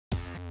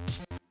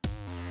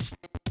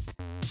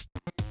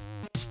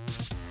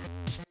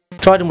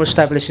Tridan was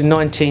established in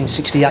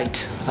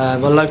 1968, a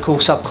local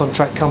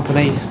subcontract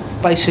company,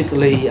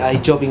 basically a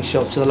jobbing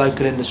shop to the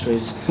local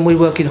industries. We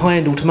work in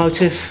high-end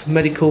automotive,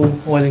 medical,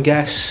 oil and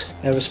gas,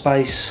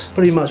 aerospace.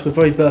 Pretty much we're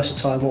very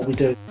versatile in what we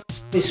do.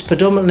 It's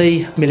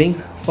predominantly milling,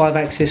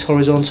 5-axis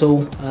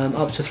horizontal,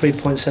 up to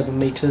 3.7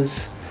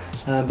 metres.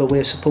 But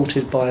we're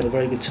supported by a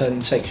very good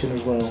turning section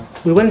as well.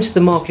 We went into the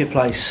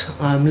marketplace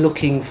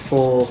looking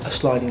for a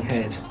sliding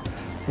head.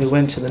 We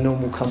went to the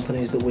normal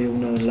companies that we all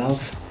know and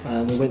love.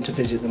 We went to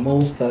visit them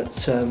all, but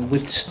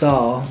with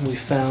Star we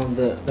found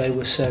that they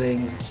were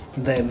selling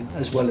them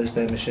as well as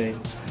their machine.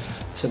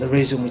 So the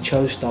reason we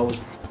chose Star was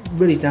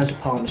really down to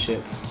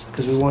partnership,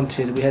 because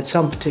we had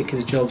some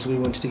particular jobs we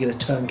wanted to get a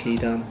turnkey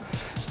done,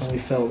 and we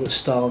felt that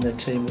Star and their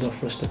team would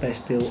offer us the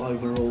best deal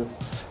overall.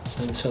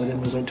 And so then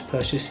we went to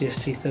purchase the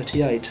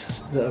ST38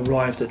 that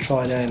arrived at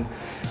Tridan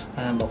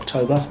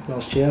October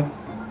last year,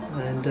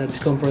 and it's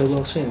gone very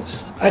well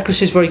since.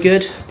 Accuracy is very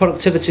good,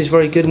 productivity is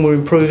very good, and we're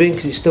improving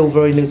because it's still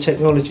very new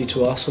technology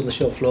to us on the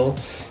shop floor.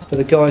 But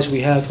the guys we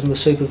have, from the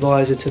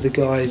supervisor to the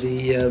guy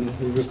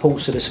who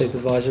reports to the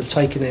supervisor, have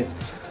taken it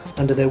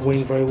under their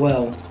wing very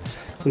well.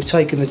 We've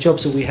taken the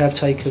jobs that we have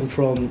taken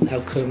from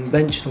our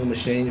conventional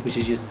machines, which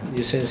is your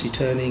CNC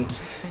turning,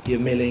 your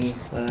milling.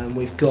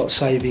 We've got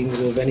savings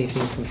of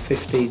anything from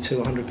 50 to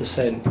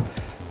 100%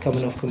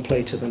 coming off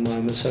complete at the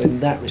moment, so in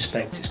that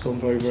respect it's gone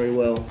very, very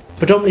well.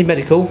 Predominantly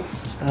medical,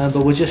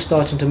 but we're just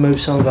starting to move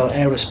some of our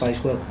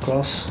aerospace work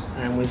across,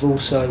 and we've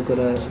also got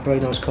a very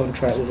nice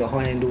contract with a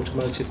high-end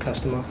automotive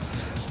customer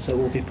that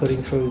we'll be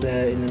putting through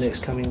there in the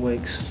next coming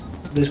weeks.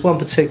 There's one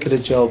particular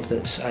job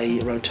that's a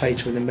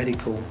rotator in the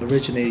medical.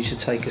 Originally it should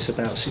take us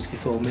about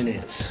 64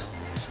 minutes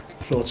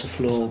floor to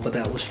floor, but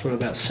that was for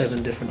about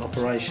 7 different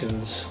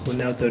operations. We're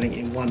now doing it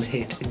in one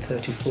hit in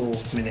 34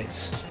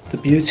 minutes. The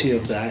beauty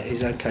of that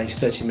is, okay, it's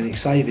 30-minute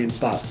saving,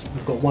 but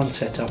we've got 1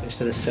 setup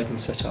instead of 7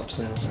 setups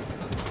now.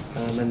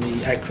 And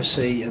the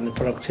accuracy and the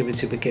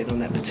productivity we're getting on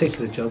that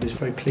particular job is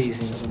very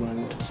pleasing at the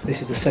moment.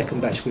 This is the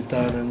second batch we've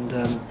done,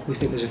 and we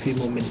think there's a few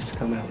more minutes to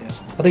come out yet.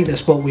 I think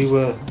that's what we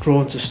were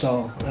drawn to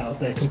Star out of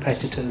their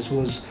competitors,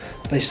 was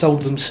they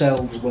sold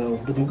themselves well.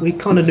 We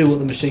kind of knew what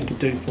the machine could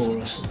do for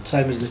us,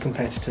 same as the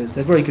competitors.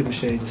 They're very good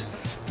machines,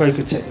 very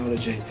good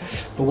technology,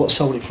 but what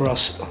sold it for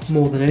us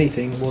more than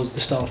anything was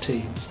the Star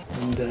team,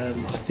 and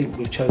I think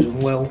we've chosen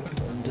well,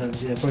 and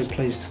yeah, very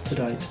pleased to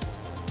date.